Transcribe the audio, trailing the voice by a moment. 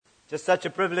Just such a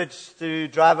privilege to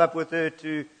drive up with her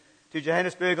to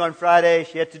Johannesburg on Friday.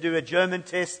 She had to do a German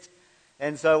test.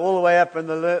 And so all the way up on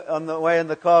the way in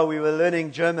the car, we were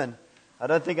learning German. I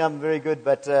don't think I'm very good,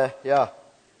 but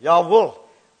jawohl.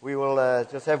 We will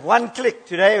just have one click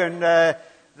today. And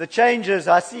the changes,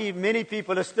 I see many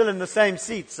people are still in the same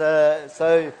seats.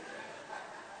 So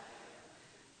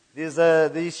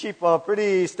these sheep are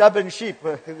pretty stubborn sheep.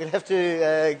 We'll have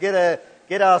to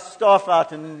get our staff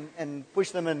out and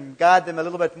push them and guide them a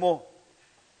little bit more.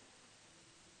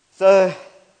 So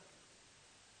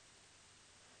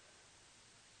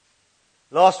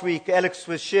last week, Alex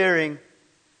was sharing,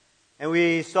 and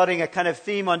we're starting a kind of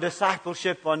theme on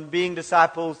discipleship, on being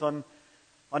disciples, on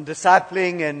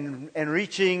discipling and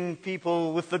reaching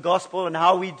people with the gospel and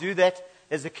how we do that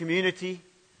as a community.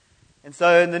 And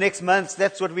so in the next months,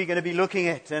 that's what we're going to be looking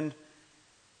at. And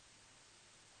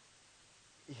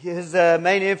his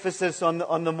main emphasis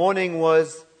on the morning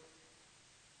was,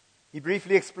 he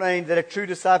briefly explained that a true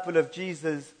disciple of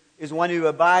Jesus is one who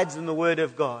abides in the Word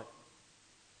of God,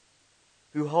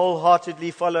 who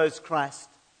wholeheartedly follows Christ,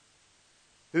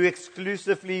 who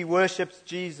exclusively worships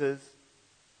Jesus,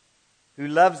 who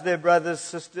loves their brother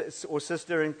or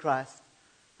sister in Christ,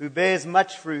 who bears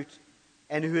much fruit,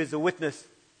 and who is a witness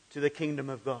to the kingdom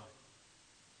of God.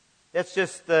 That's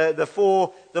just the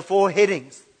four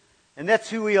headings. And that's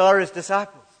who we are as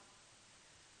disciples.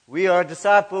 We are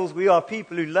disciples. We are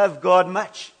people who love God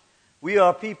much. We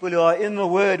are people who are in the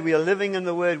Word. We are living in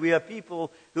the Word. We are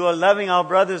people who are loving our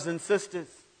brothers and sisters.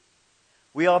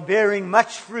 We are bearing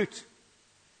much fruit.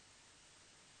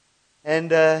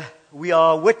 And we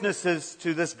are witnesses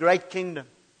to this great kingdom.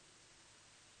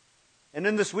 And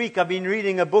in this week, I've been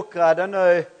reading a book, I don't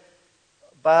know,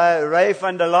 by Ray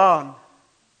van der Laan.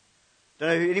 Don't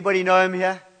know, anybody know him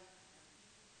here?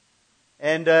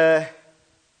 And the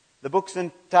book's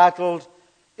entitled,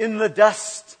 In the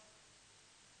Dust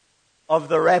of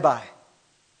the Rabbi.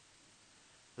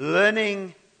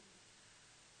 Learning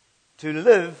to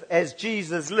live as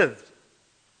Jesus lived.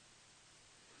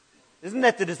 Isn't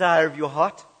that the desire of your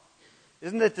heart?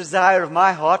 Isn't that the desire of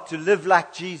my heart to live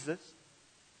like Jesus?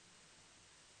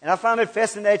 And I found it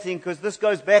fascinating because this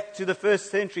goes back to the first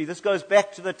century. This goes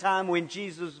back to the time when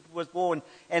Jesus was born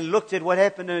and looked at what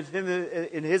happened to him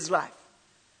in his life.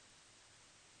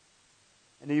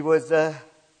 And he was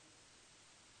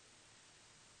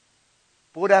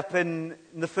brought up in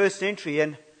the first century.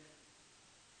 And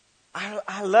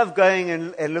I love going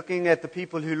and looking at the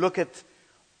people who look at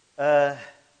the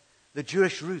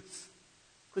Jewish roots.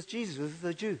 Because Jesus was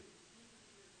a Jew.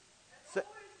 So,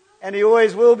 and he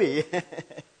always will be.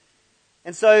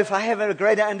 And so if I have a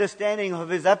greater understanding of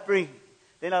his upbringing,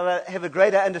 then I'll have a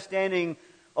greater understanding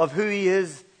of who he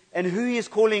is and who he is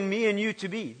calling me and you to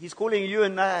be. He's calling you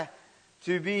and I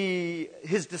to be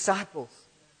his disciples.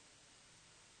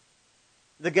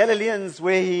 The Galileans,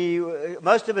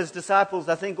 most of his disciples,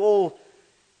 I think all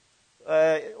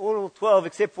 12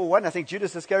 except for one, I think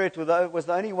Judas Iscariot was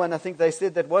the only one, I think they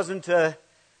said, that wasn't a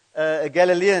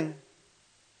Galilean.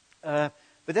 But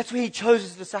that's where he chose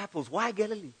his disciples. Why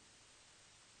Galilee?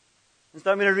 And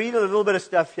so I'm going to read a little bit of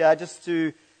stuff here just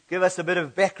to give us a bit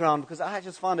of background, because I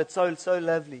just found it so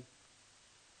lovely.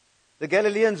 The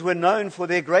Galileans were known for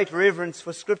their great reverence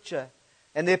for Scripture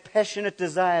and their passionate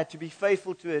desire to be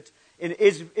faithful to it in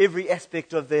every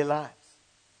aspect of their lives.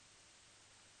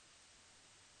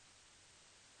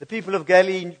 The people of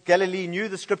Galilee knew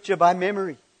the Scripture by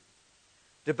memory,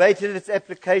 debated its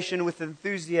application with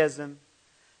enthusiasm,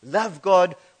 loved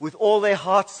God with all their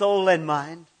heart, soul, and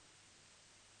mind,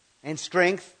 and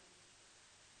strength,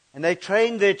 and they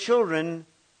trained their children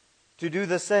to do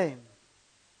the same.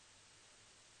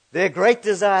 Their great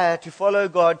desire to follow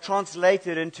God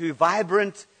translated into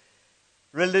vibrant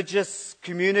religious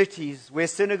communities where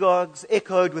synagogues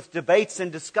echoed with debates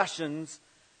and discussions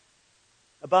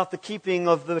about the keeping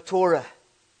of the Torah.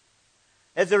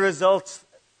 As a result,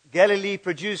 Galilee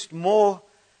produced more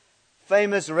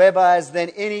famous rabbis than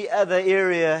any other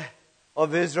area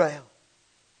of Israel.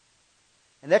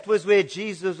 And that was where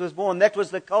Jesus was born. That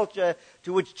was the culture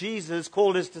to which Jesus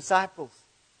called his disciples.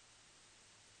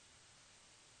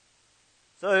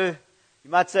 So you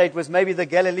might say it was maybe the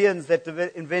Galileans that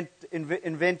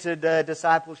invented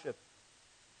discipleship.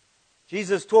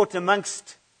 Jesus taught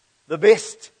amongst the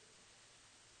best.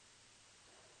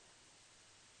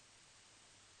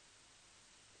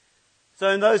 So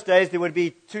in those days there would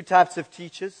be two types of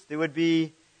teachers. There would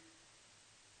be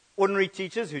ordinary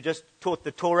teachers who just taught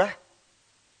the Torah,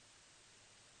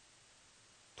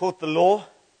 taught the law.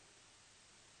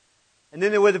 And then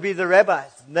there would be the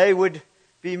rabbis. And they would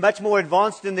be much more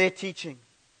advanced in their teaching.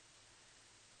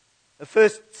 A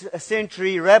first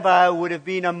century rabbi would have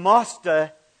been a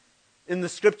master in the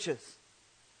scriptures,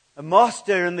 a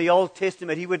master in the Old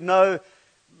Testament. He would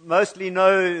mostly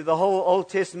know the whole Old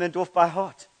Testament off by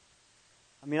heart.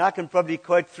 I mean, I can probably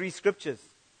quote 3 scriptures.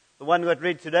 The one we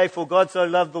read today, for God so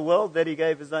loved the world that he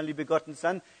gave his only begotten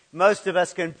Son. Most of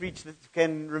us can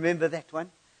remember that one.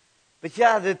 But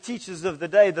yeah, the teachers of the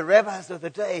day, the rabbis of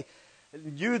the day,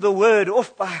 knew the word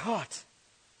off by heart.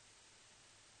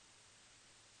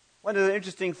 One of the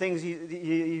interesting things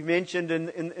he mentioned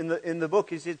in the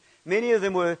book, he said many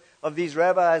of these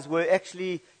rabbis were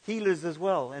actually healers as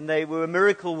well, and they were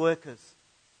miracle workers.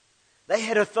 They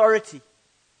had authority.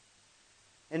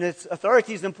 And its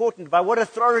authority is important. By what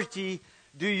authority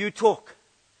do you talk?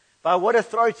 By what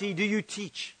authority do you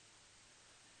teach?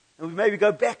 And we maybe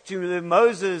go back to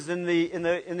Moses in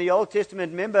the Old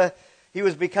Testament. Remember, he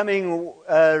was becoming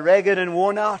ragged and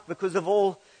worn out because of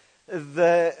all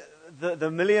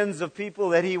the millions of people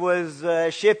that he was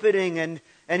shepherding,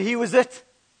 and he was it.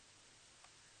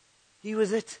 He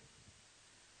was it.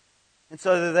 And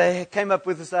so they came up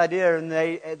with this idea, and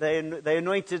they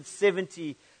anointed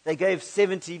 70. They gave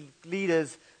 70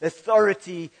 leaders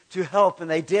authority to help, and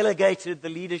they delegated the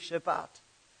leadership out.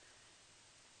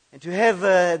 And to have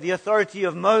the authority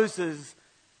of Moses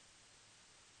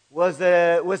was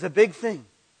a big thing.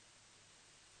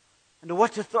 Under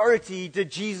what authority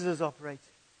did Jesus operate?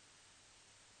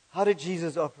 How did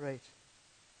Jesus operate?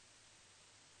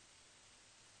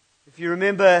 If you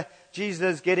remember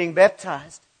Jesus getting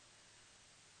baptized,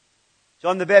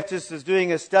 John the Baptist was doing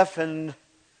his stuff, and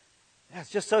it's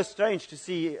just so strange to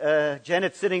see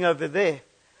Janet sitting over there.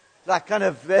 Like kind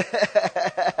of...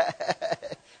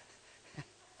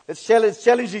 it's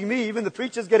challenging me. Even the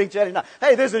preacher's getting challenged now.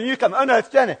 Hey, there's a newcomer. Oh no, it's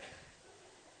Janet.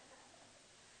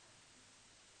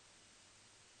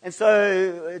 And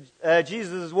so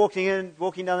Jesus is walking down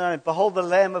there, and behold the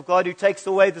Lamb of God who takes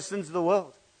away the sins of the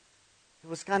world. It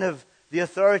was kind of the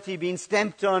authority being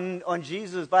stamped on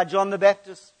Jesus by John the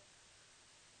Baptist,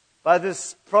 by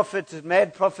this prophet,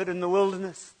 mad prophet in the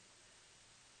wilderness,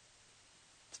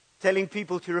 telling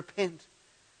people to repent.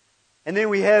 And then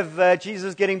we have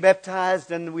Jesus getting baptized,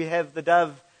 and we have the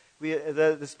dove,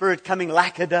 the Spirit coming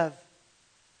like a dove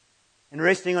and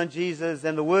resting on Jesus,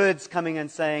 and the words coming and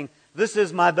saying, "This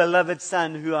is my beloved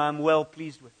Son who I am well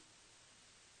pleased with."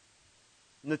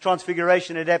 And the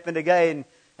transfiguration had happened again,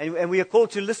 and we are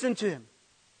called to listen to him.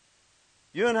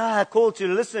 You and I are called to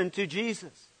listen to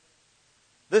Jesus.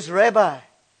 This rabbi,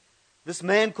 this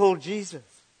man called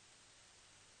Jesus,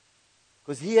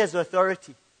 because he has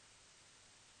authority.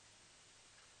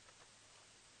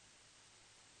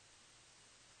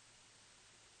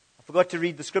 I forgot to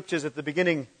read the scriptures at the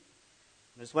beginning.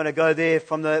 I just want to go there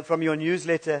from your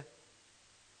newsletter.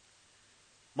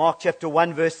 Mark chapter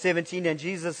 1 verse 17, and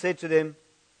Jesus said to them,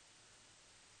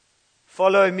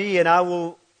 "Follow me and I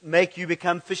will make you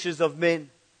become fishers of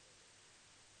men."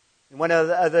 In one of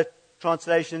the other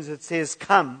translations it says,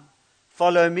 "Come,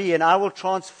 follow me and I will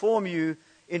transform you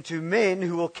into men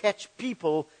who will catch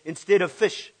people instead of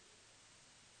fish."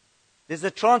 There's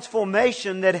a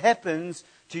transformation that happens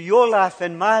to your life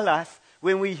and my life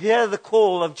when we hear the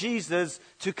call of Jesus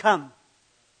to come.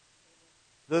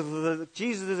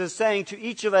 Jesus is saying to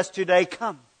each of us today,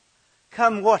 come.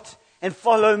 Come what? And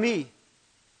follow me.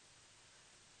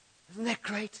 Isn't that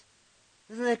great?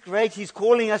 Isn't that great? He's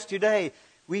calling us today.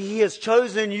 He has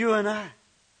chosen you and I.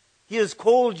 He has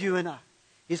called you and I.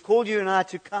 He's called you and I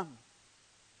to come.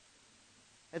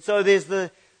 And so in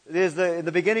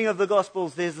the beginning of the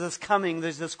Gospels, there's this coming,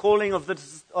 there's this calling of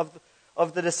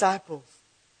the disciples.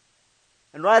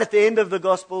 And right at the end of the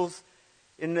Gospels,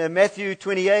 in Matthew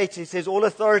 28, he says, "All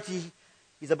authority,"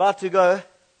 he's about to go,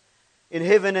 "in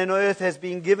heaven and earth has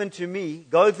been given to me.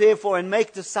 Go therefore and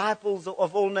make disciples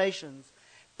of all nations,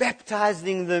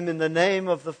 baptizing them in the name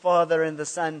of the Father and the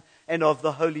Son and of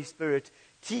the Holy Spirit,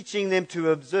 teaching them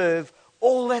to observe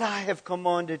all that I have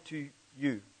commanded to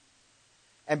you.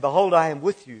 And behold, I am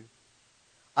with you.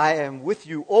 I am with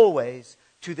you always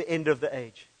to the end of the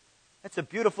age." That's a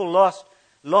beautiful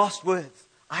last words.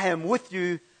 I am with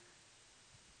you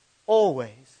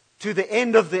always to the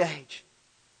end of the age.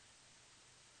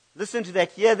 Listen to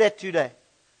that. Hear that today.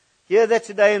 Hear that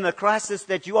today in the crisis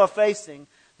that you are facing.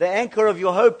 The anchor of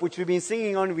your hope, which we've been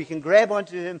singing on, we can grab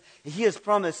onto him. He has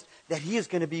promised that he is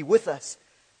going to be with us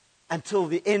until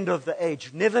the end of the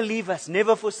age. Never leave us,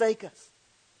 never forsake us.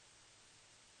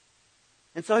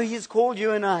 And so he has called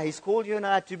you and I. He's called you and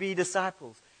I to be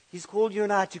disciples. He's called you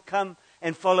and I to come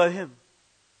and follow him.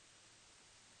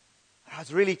 I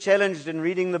was really challenged in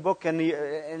reading the book, and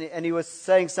he was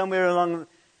saying somewhere along,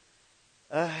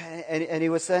 and he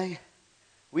was saying,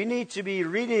 We need to be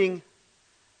reading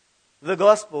the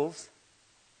Gospels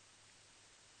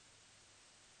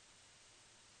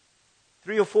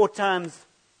 3 or 4 times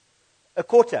a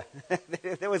quarter.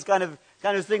 That was kind of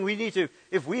thing we need to.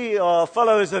 If we are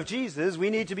followers of Jesus, we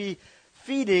need to be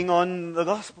feeding on the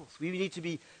Gospels. We need to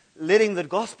be letting the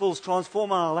Gospels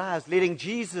transform our lives, letting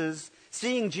Jesus,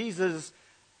 seeing Jesus,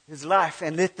 his life,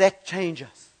 and let that change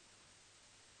us.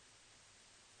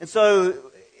 And so,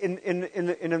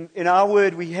 in our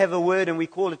word, we have a word, and we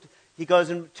call it. He goes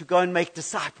to go and make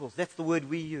disciples. That's the word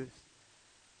we use.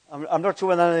 I'm not sure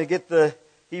whether I'm going to get the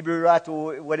Hebrew right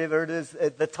or whatever it is.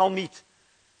 The Talmud.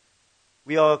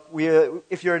 We are.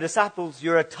 If you're a disciple,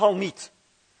 you're a Talmud.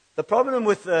 The problem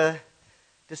with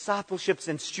discipleships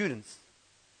and students,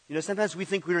 sometimes we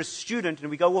think we're a student and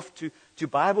we go off to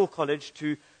Bible college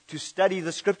to study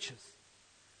the Scriptures.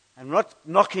 I'm not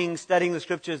knocking studying the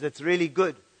Scriptures. It's really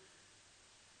good.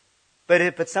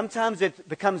 But sometimes it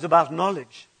becomes about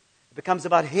knowledge. It becomes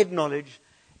about head knowledge.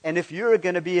 And if you're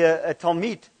going to be a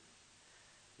Talmud,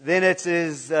 then it's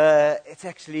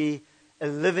actually a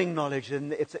living knowledge,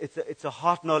 and it's a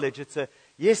heart knowledge.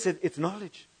 It's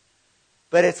knowledge,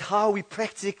 but it's how we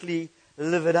practically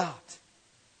live it out.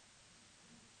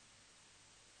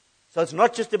 So it's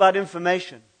not just about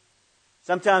information.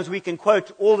 Sometimes we can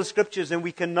quote all the Scriptures and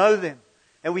we can know them,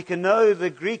 and we can know the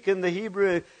Greek and the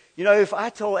Hebrew. If I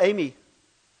tell Amy,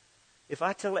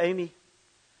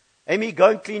 Amy, go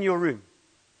and clean your room,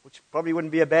 which probably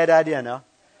wouldn't be a bad idea now.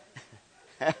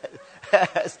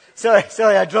 Sorry,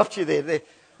 I dropped you there.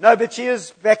 No, but she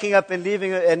is backing up and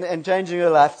leaving and changing her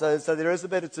life. So there is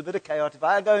it's a bit of chaos. If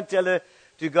I go and tell her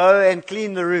to go and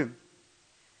clean the room,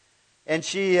 and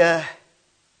she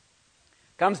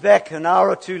comes back an hour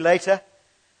or two later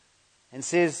and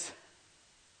says,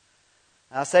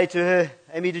 I say to her,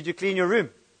 Amy, did you clean your room?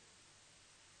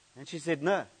 And she said,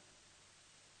 no.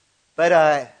 But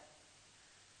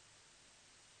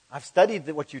I've studied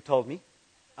what you told me.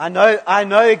 I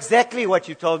know exactly what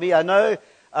you told me. I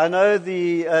know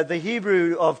the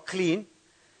Hebrew of clean,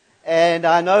 and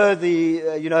I know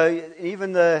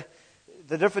even the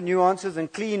different nuances.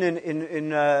 And clean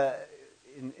in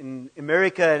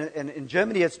America and in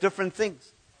Germany, it's different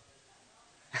things.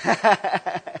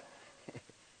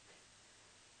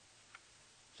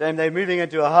 Shame they're moving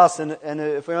into a house, and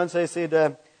a fiance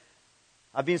said,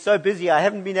 "I've been so busy, I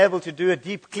haven't been able to do a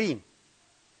deep clean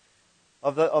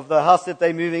of the house that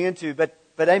they're moving into. But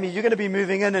Amy, you're going to be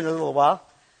moving in a little while,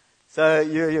 so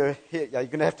you're going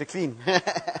to have to clean."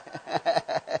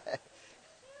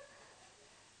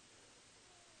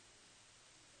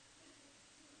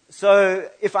 So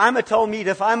if I'm a Talmud,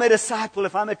 if I'm a disciple,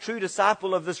 if I'm a true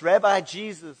disciple of this Rabbi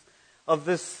Jesus, of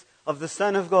the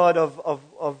Son of God,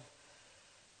 of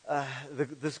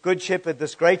this good shepherd,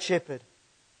 this great shepherd,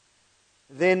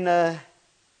 then I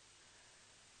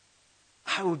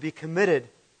would be committed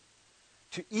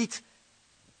to eat,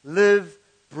 live,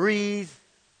 breathe.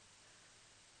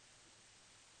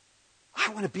 I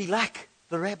want to be like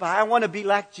the Rabbi. I want to be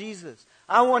like Jesus.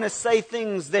 I want to say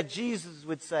things that Jesus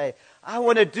would say. I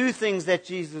want to do things that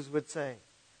Jesus would say.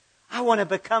 I want to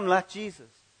become like Jesus.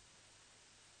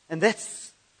 And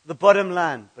that's the bottom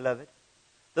line, beloved.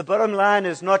 The bottom line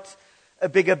is not a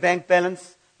bigger bank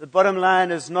balance. The bottom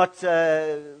line is not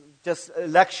just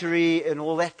luxury and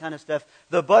all that kind of stuff.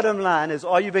 The bottom line is,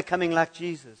 are you becoming like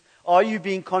Jesus? Are you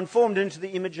being conformed into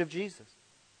the image of Jesus?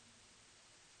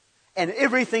 And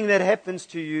everything that happens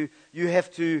to you, you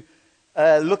have to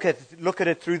look at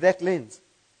it through that lens.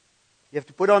 You have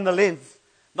to put on the lens,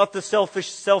 not the selfish,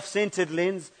 self-centered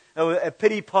lens, a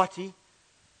pity party.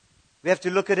 We have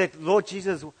to look at it, Lord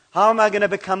Jesus, how am I going to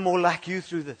become more like you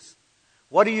through this?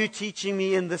 What are you teaching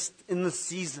me in this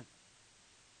season?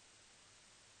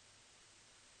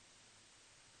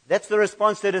 That's the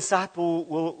response that a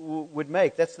disciple would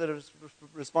make. That's the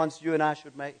response you and I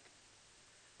should make.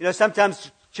 Sometimes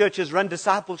churches run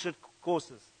discipleship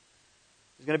courses.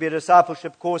 There's going to be a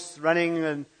discipleship course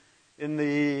running in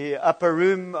the upper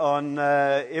room on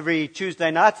every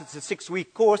Tuesday night. It's a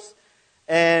 6-week course.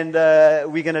 And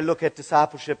we're going to look at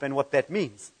discipleship and what that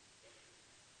means.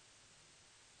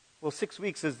 Well, 6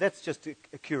 weeks that's just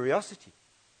a curiosity.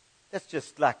 That's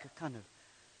just like a kind of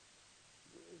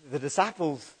the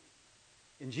disciples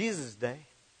in Jesus' day.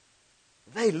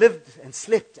 They lived and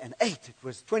slept and ate. It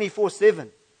was 24/7.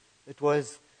 It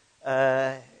was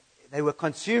they were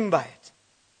consumed by it.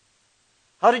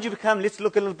 How did you become? Let's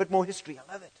look a little bit more history.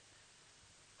 I love it.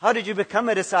 How did you become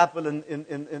a disciple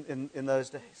in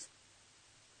those days?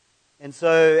 And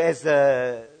so, as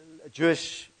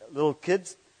Jewish little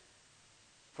kids,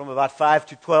 from about 5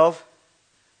 to 12,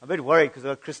 I'm a bit worried because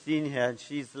I've got Christine here, and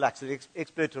she's like an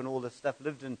expert on all this stuff,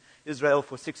 lived in Israel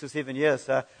for 6 or 7 years,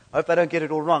 so I hope I don't get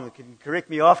it all wrong. You can correct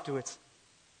me afterwards.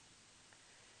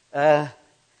 They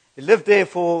lived there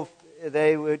from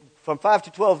 5 to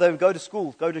 12, they would go to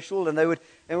shul, and they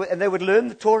would learn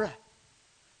the Torah.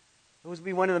 It would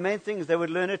be one of the main things. They would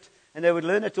learn it, and they would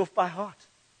learn it off by heart.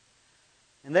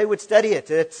 And they would study it.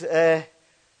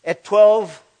 At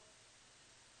 12,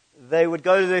 they would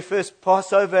go to their first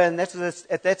Passover, and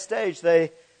at that stage,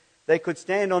 they could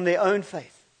stand on their own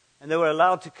faith. And they were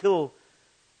allowed to kill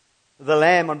the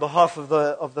lamb on behalf of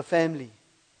the family.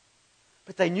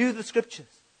 But they knew the Scriptures.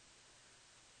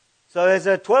 So as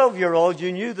a 12-year-old,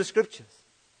 you knew the Scriptures.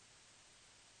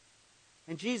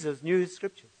 And Jesus knew His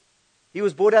Scriptures. He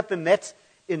was brought up in that.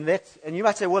 And you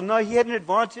might say, well, no, he had an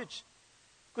advantage.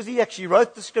 Because he actually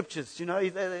wrote the Scriptures. You know,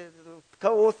 they're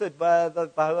co-authored by the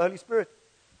Holy Spirit.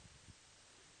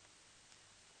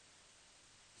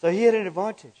 So he had an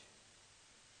advantage.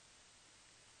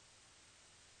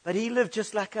 But he lived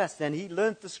just like us, and he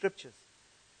learned the Scriptures.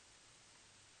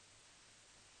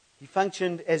 He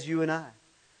functioned as you and I.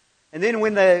 And then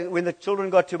when the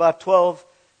children got to about 12,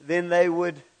 then they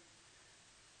would,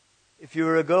 if you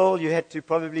were a girl, you had to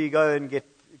probably go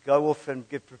off and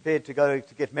get prepared to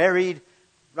get married.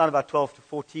 Around about 12 to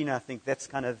 14, I think. That's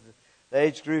kind of the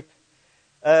age group.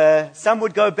 Some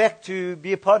would go back to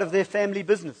be a part of their family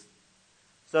business.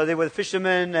 So there were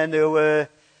fishermen, and there were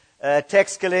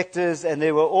tax collectors, and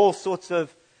there were all sorts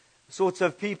of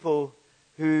people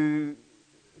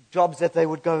jobs that they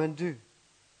would go and do.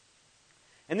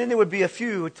 And then there would be a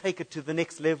few who would take it to the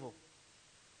next level.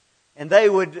 And they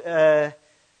would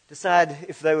decide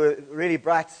if they were really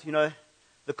bright, you know,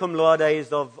 the cum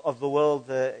laudes of the world.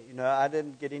 You know, I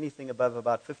didn't get anything above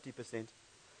about 50%.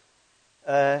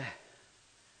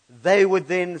 They would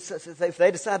then, if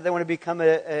they decided they want to become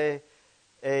a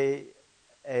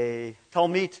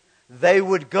Talmid, they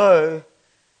would go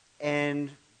and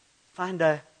find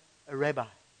a rabbi.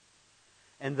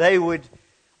 And they would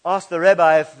ask the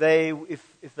rabbi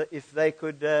if they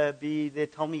could be their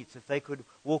Talmids, if they could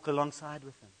walk alongside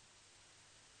with them.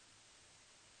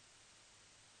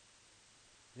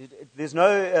 There's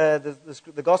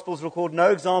the Gospels record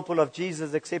no example of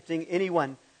Jesus accepting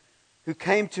anyone who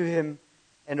came to him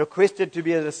and requested to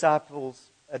be a disciple.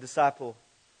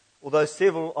 Although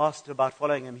several asked about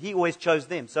following him, he always chose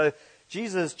them. So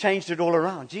Jesus changed it all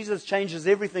around. Jesus changes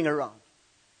everything around.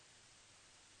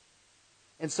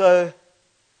 And so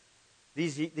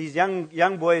these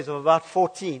young boys of about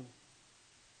 14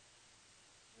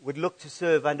 would look to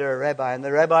serve under a rabbi, and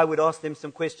the rabbi would ask them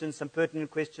some questions, some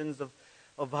pertinent questions of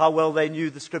how well they knew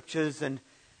the Scriptures, and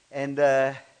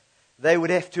they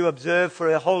would have to observe for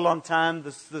a whole long time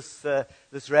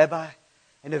this rabbi,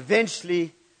 and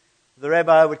eventually the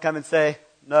rabbi would come and say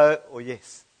no or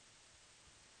yes.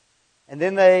 And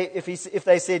then if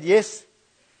they said yes,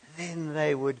 then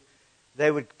they would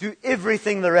do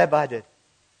everything the rabbi did.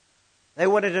 They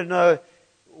wanted to know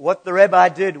what the rabbi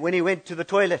did when he went to the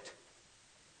toilet.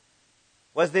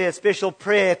 Was there a special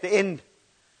prayer at the end?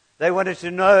 They wanted to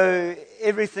know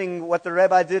everything, what the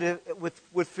rabbi did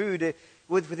with food,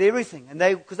 with everything, and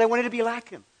because they wanted to be like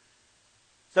him.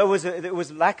 So it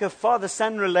was like a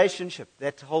father-son relationship,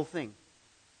 that whole thing.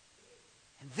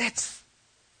 And that's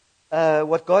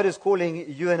what God is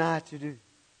calling you and I to do.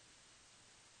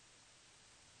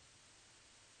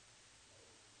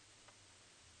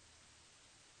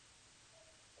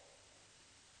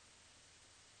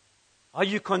 Are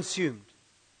you consumed?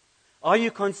 Are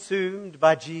you consumed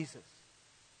by Jesus?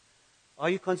 Are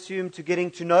you consumed to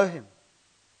getting to know Him?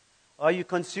 Are you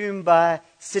consumed by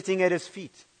sitting at His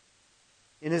feet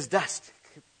in His dust?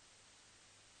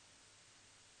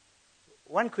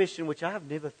 One question which I have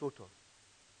never thought of.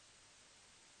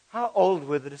 How old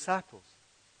were the disciples?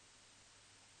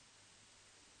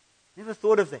 Never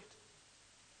thought of that.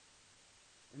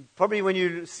 And probably when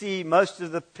you see most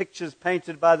of the pictures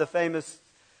painted by the famous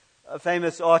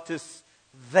artists,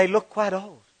 they look quite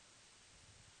old.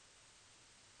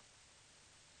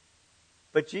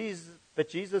 But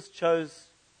Jesus chose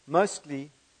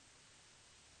mostly,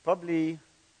 probably,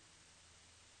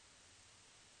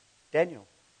 Daniel.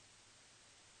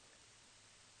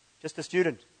 Just a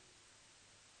student.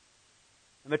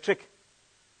 A matric.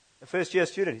 A first-year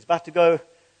student. He's about to go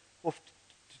off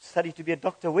to study to be a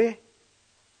doctor. Where?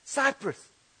 Cyprus.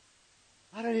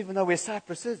 I don't even know where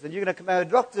Cyprus is. And you're going to come out a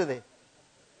doctor there.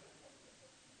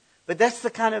 But that's the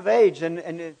kind of age. And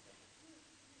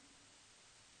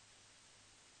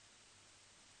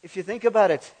if you think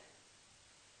about it,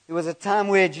 there was a time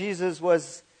where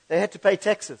they had to pay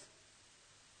taxes.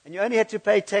 And you only had to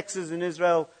pay taxes in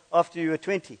Israel after you were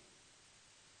 20.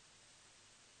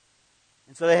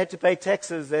 And so they had to pay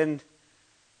taxes. And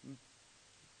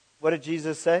what did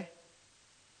Jesus say?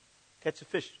 Catch a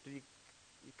fish. Did you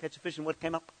catch a fish and what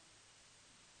came up?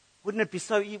 Wouldn't it be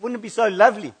so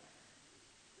lovely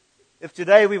if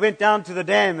today we went down to the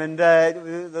dam and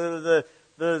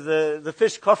the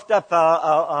fish coughed up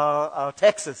our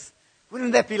taxes?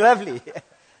 Wouldn't that be lovely?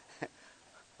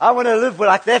 I want to live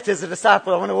like that as a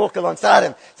disciple. I want to walk alongside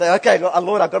him. Say, okay,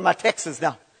 Lord, I've got my taxes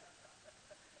now.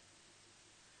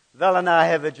 Val and I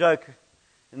have a joke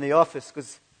in the office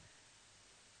because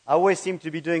I always seem to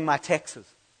be doing my taxes.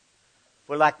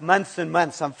 For like months and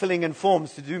months, I'm filling in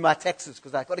forms to do my taxes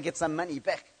because I've got to get some money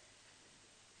back.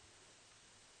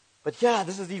 But yeah,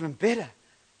 this is even better.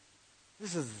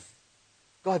 This is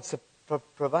God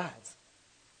provides.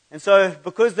 And so,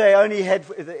 because they only had,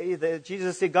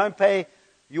 Jesus said, go and pay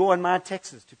your and my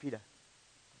taxes to Peter.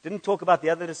 Didn't talk about the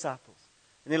other disciples.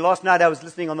 And then last night I was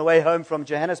listening on the way home from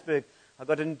Johannesburg. I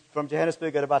got in from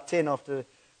Johannesburg at about 10 after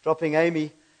dropping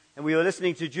Amy. And we were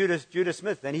listening to Judah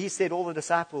Smith. And he said all the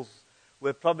disciples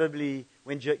were probably,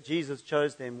 when Jesus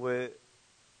chose them, were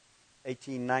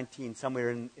 18, 19, somewhere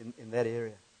in that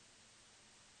area.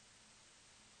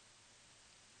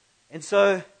 And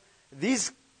so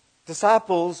these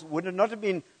disciples would not have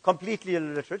been completely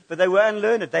illiterate, but they were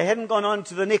unlearned. They hadn't gone on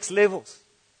to the next levels.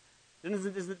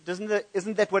 Isn't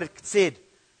that what it said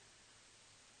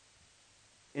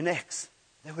in Acts?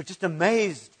 They were just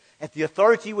amazed at the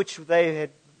authority which they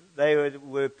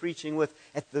were preaching with,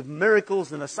 at the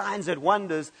miracles and the signs and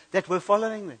wonders that were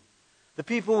following them. The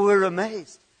people were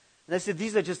amazed. And they said,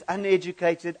 these are just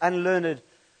uneducated, unlearned,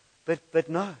 but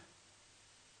no.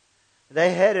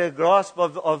 They had a grasp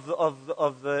of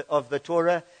the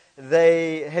Torah.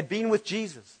 They had been with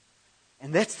Jesus.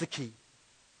 And that's the key.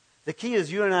 The key is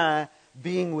you and I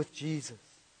being with Jesus.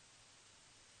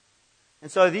 And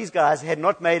so these guys had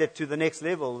not made it to the next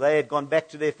level. They had gone back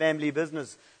to their family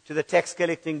business, to the tax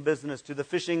collecting business, to the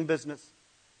fishing business.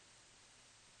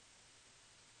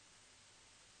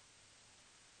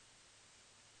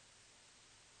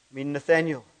 I mean,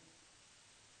 Nathaniel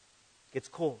gets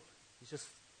called. He's just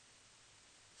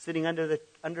sitting under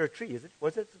a tree, is it?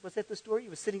 Was that the story? He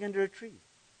was sitting under a tree.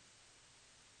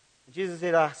 And Jesus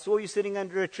said, I saw you sitting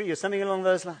under a tree, or something along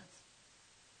those lines.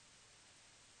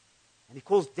 And he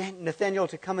calls Nathaniel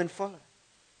to come and follow.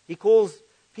 He calls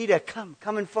Peter, come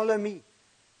and follow me.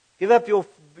 Give up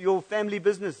your family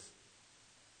business.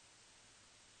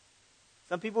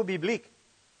 Some people be bleak.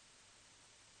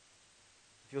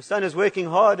 If your son is working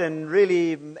hard and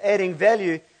really adding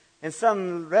value, and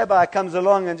some rabbi comes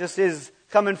along and just says,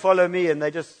 come and follow me, and they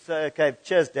just say, okay,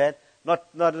 cheers, Dad. I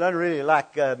don't really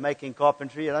like making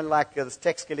carpentry. I don't like this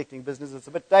tax collecting business. It's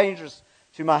a bit dangerous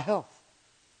to my health.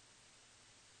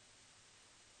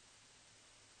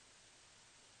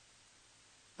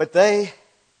 But they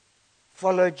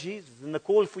followed Jesus. And the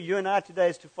call for you and I today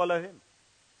is to follow him.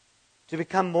 To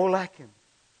become more like him.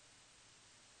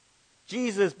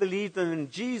 Jesus believed them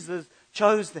and Jesus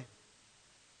chose them.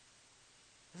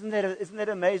 Isn't that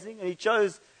amazing? And he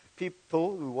chose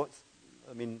people who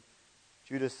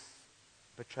Judas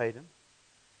betrayed him.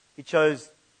 He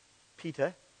chose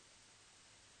Peter,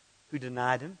 who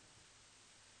denied him.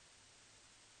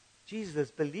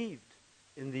 Jesus believed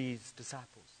in these disciples.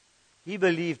 He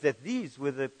believed that these were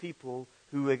the people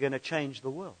who were going to change the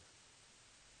world.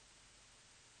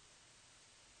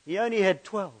 He only had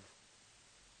 12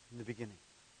 in the beginning.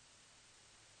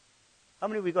 How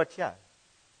many we got here?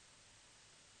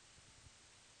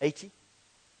 80?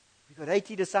 We got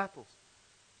 80 disciples.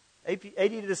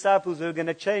 80 disciples who are going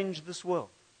to change this world.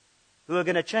 Who are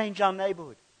going to change our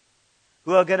neighborhood.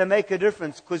 Who are going to make a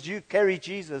difference because you carry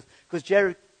Jesus. Because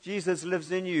Jesus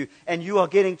lives in you and you are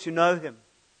getting to know him.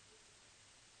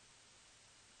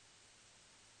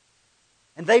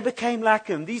 And they became like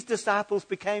him. These disciples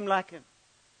became like him.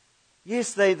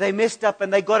 Yes, they messed up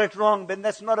and they got it wrong, but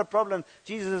that's not a problem.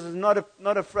 Jesus is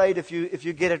not afraid if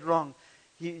you get it wrong.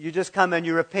 You just come and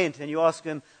you repent and you ask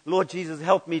him, Lord Jesus,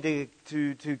 help me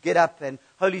to get up, and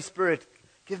Holy Spirit,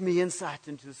 give me insight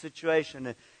into the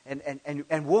situation,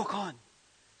 and walk on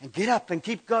and get up and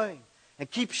keep going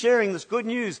and keep sharing this good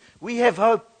news. We have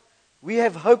hope. We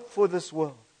have hope for this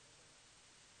world.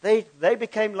 They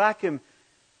became like him.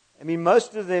 I mean,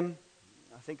 most of them,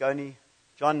 I think only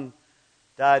John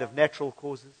died of natural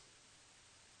causes.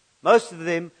 Most of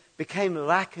them became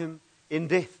like him in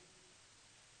death.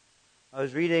 I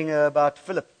was reading about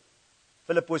Philip.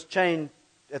 Philip was chained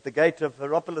at the gate of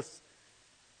Hierapolis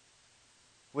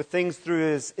with things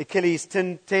through his Achilles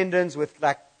tendons, with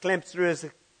like clamps through his.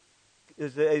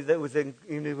 It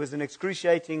was an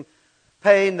excruciating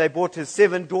pain. They brought his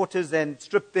 7 daughters and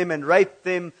stripped them and raped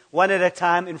them one at a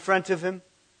time in front of him.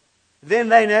 Then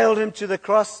they nailed him to the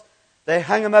cross. They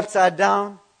hung him upside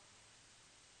down.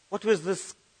 What was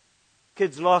this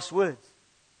kid's last words?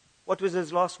 What was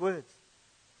his last words?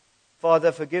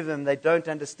 Father, forgive them. They don't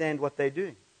understand what they're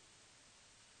doing.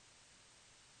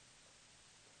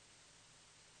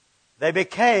 They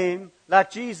became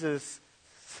like Jesus.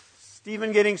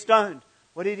 Stephen getting stoned.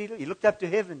 What did he do? He looked up to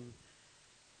heaven.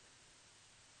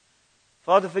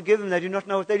 Father, forgive them. They do not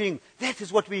know what they're doing. That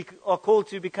is what we are called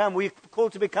to become. We are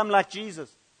called to become like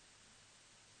Jesus.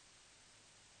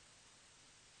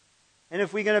 And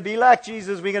if we're going to be like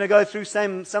Jesus, we're going to go through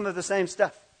some of the same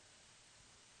stuff.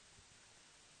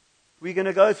 We're going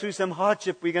to go through some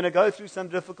hardship. We're going to go through some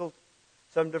difficult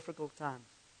times.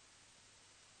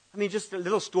 I mean, just a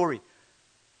little story.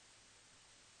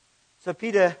 So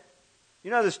Peter,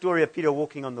 you know the story of Peter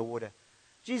walking on the water.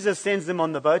 Jesus sends them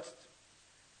on the boat.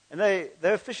 And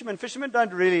they're fishermen. Fishermen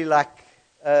don't really like,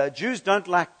 Jews don't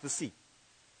like the sea.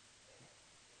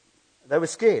 They were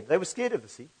scared. They were scared of the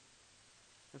sea.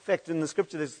 In fact, in the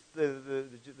scripture,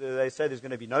 they say there's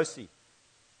going to be no sea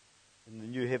in the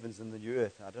new heavens and the new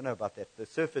earth. I don't know about that. The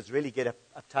surfers really get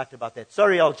uptight about that.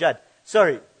 Sorry, old Judd.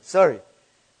 Sorry.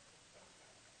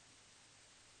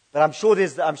 But I'm sure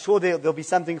there'll be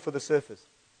something for the surfers.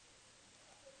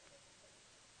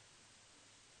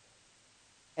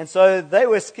 And so they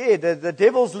were scared. The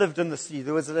devils lived in the sea.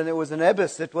 It was an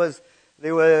abyss.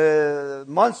 There were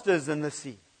monsters in the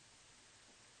sea.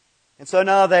 And so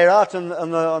now they're out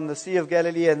on the Sea of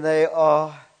Galilee and they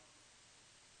are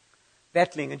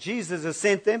battling. And Jesus has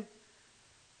sent them.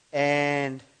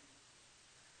 And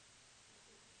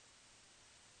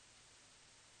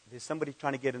there's somebody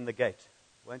trying to get in the gate.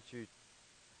 Won't you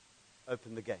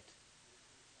open the gate?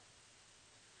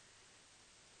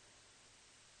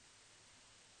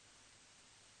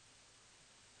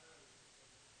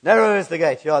 Narrow is the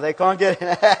gate. Yeah, they can't get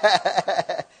in.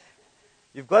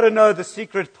 You've got to know the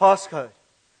secret passcode.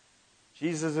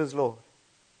 Jesus is Lord.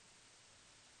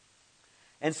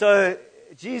 And so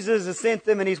Jesus has sent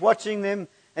them and he's watching them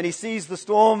and he sees the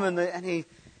storm and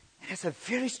it's a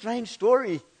very strange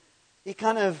story. He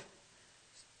kind of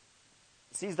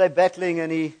sees they're battling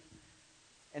and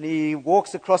he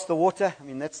walks across the water. I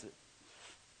mean,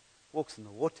 walks in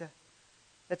the water.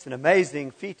 That's an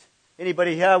amazing feat.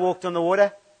 Anybody here walked on the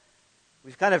water?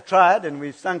 We've kind of tried and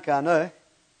we've sunk, I know.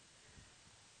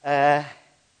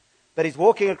 But he's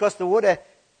walking across the water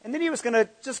and then he was going to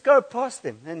just go past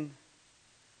them and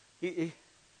he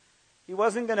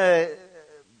wasn't going to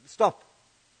stop.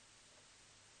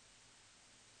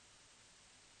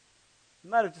 He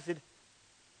might have just said,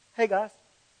 hey guys.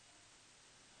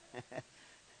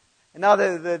 And now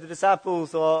the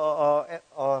disciples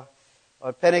are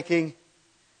panicking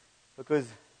because,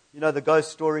 you know, the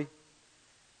ghost story.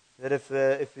 That if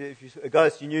you're a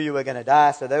ghost, you knew you were going to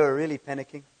die. So they were really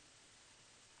panicking.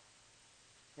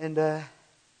 And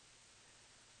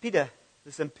Peter,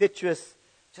 this impetuous,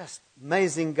 just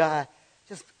amazing guy,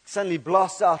 just suddenly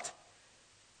blasts out.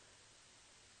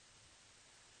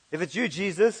 If it's you,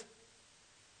 Jesus,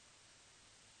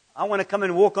 I want to come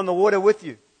and walk on the water with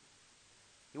you.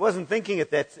 He wasn't thinking at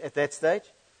that stage.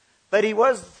 But he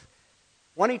was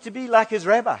wanting to be like his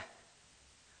rabbi.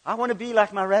 I want to be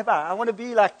like my rabbi. I want to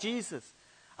be like Jesus.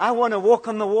 I want to walk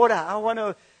on the water. I want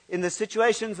to, in the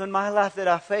situations in my life that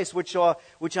I face, which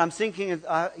I'm thinking,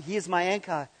 he is my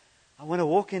anchor. I want to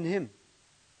walk in him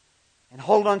and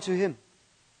hold on to him.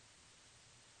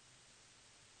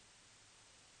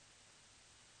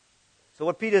 So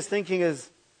what Peter's thinking is,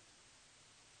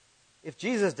 if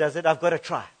Jesus does it, I've got to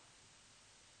try.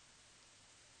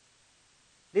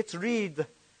 Let's read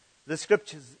the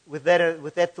scriptures with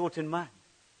that thought in mind.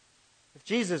 If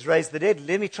Jesus raised the dead,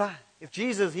 let me try. If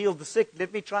Jesus healed the sick,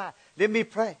 let me try. Let me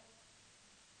pray.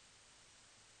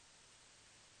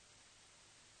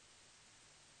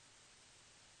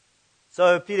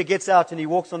 So Peter gets out and he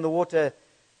walks on the water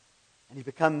and he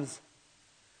becomes...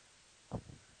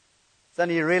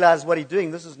 Suddenly he realizes what he's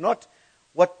doing. This is not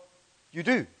what you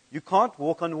do. You can't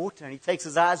walk on water. And he takes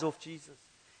his eyes off Jesus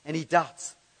and he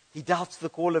doubts. He doubts the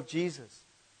call of Jesus.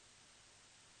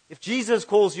 If Jesus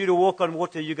calls you to walk on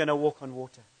water, you're going to walk on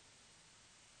water.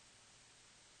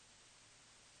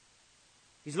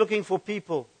 He's looking for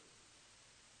people,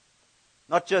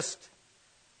 not just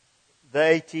the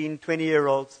 18,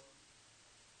 20-year-olds.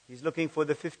 He's looking for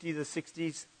the 50, the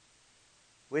 60s.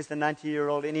 Where's the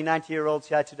 90-year-old? Any 90-year-olds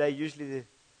here today? Usually,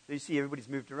 you see everybody's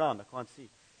moved around. I can't see.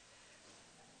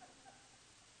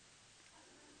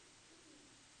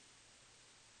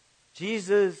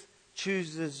 Jesus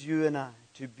chooses you and I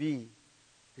to be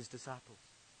His disciples.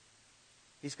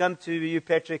 He's come to you,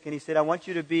 Patrick, and he said, I want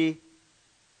you to be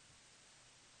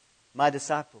my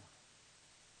disciple.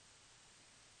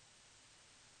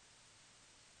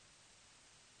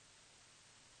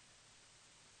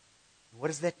 What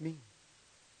does that mean?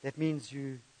 That means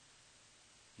you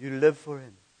live for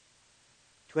Him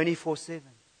 24/7.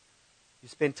 You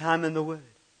spend time in the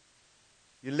Word.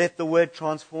 You let the Word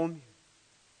transform you.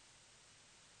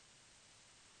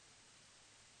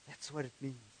 That's what it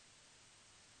means.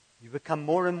 You become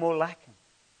more and more like Him.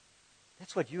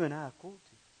 That's what you and I are called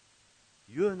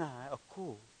to. You and I are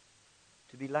called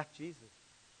to be like Jesus.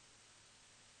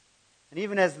 And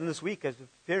even as in this week, as we're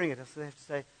preparing it, I still have to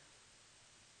say,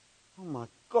 oh my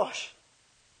gosh,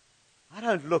 I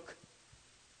don't look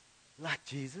like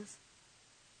Jesus.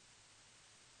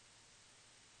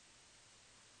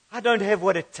 I don't have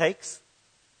what it takes.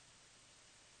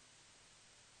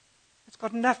 It's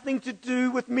got nothing to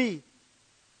do with me.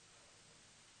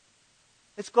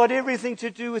 It's got everything to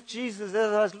do with Jesus.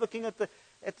 As I was looking at the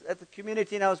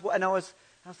community, and I was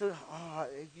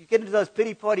you get into those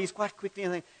pity parties quite quickly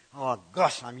and think, oh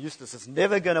gosh, I'm useless. It's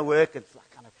never going to work. It's like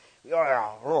kind of,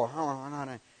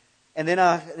 and then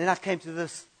I came to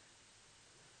this,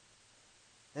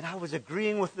 that I was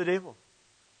agreeing with the devil.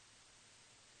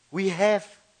 We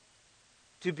have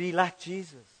to be like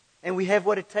Jesus, and we have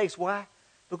what it takes. Why?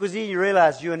 Because He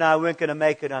realized you and I weren't going to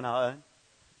make it on our own.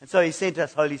 And so He sent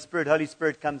us Holy Spirit. Holy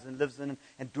Spirit comes and lives in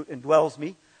and dwells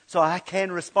me. So I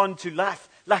can respond to life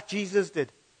like Jesus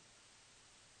did.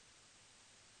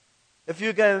 If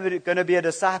you're going to be a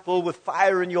disciple with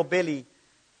fire in your belly,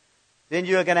 then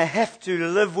you're going to have to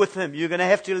live with Him. You're going to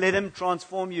have to let Him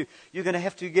transform you. You're going to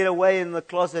have to get away in the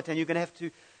closet, and you're going to have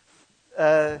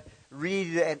to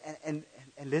read and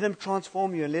let Him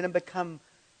transform you and let Him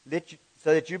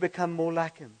so that you become more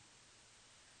like Him.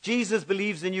 Jesus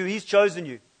believes in you. He's chosen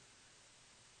you.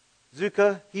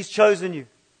 Zuko, He's chosen you.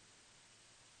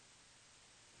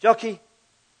 Jockey,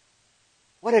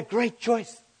 what a great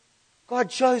choice. God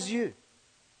chose you.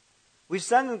 We've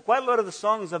sung quite a lot of the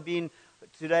songs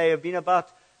today have been about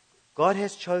God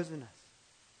has chosen us.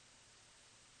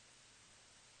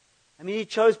 I mean, He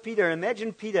chose Peter.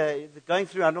 Imagine Peter going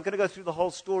through, I'm not going to go through the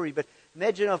whole story, but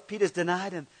imagine if Peter's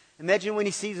denied Him. Imagine when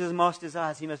he sees his master's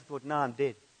eyes, he must have thought, no, I'm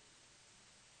dead.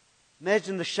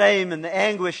 Imagine the shame and the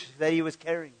anguish that he was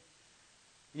carrying.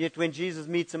 And yet when Jesus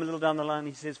meets him a little down the line,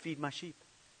 He says, feed my sheep.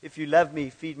 If you love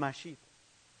me, feed my sheep.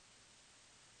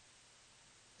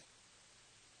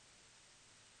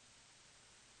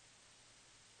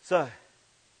 So,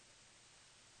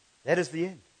 that is the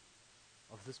end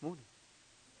of this morning.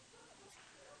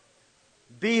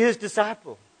 Be His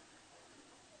disciple.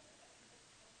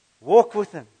 Walk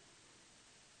with Him.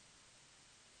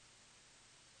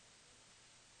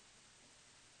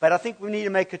 But I think we need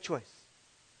to make a choice.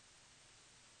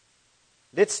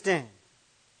 Let's stand.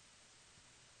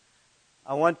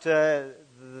 I want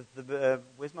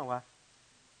where's my wife?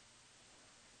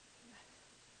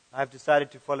 I've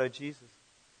decided to follow Jesus.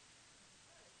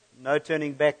 No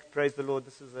turning back. Praise the Lord.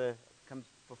 This is comes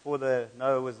before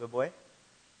Noah was a boy.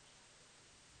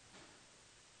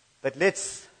 But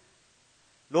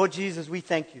Lord Jesus, we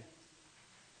thank You.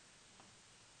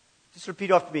 Just repeat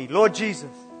after me. Lord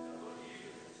Jesus,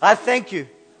 I thank You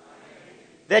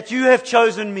that You have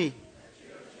chosen me.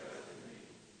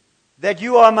 That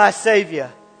You are my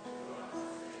Savior.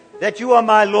 That You are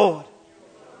my Lord.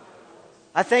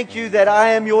 I thank You that I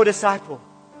am Your disciple.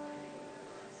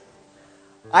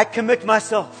 I commit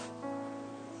myself,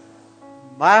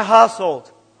 my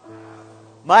household,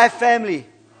 my family.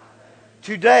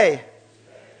 Today,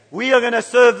 we are going to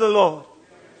serve the Lord.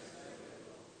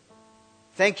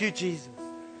 Thank You, Jesus.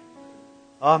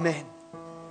 Amen.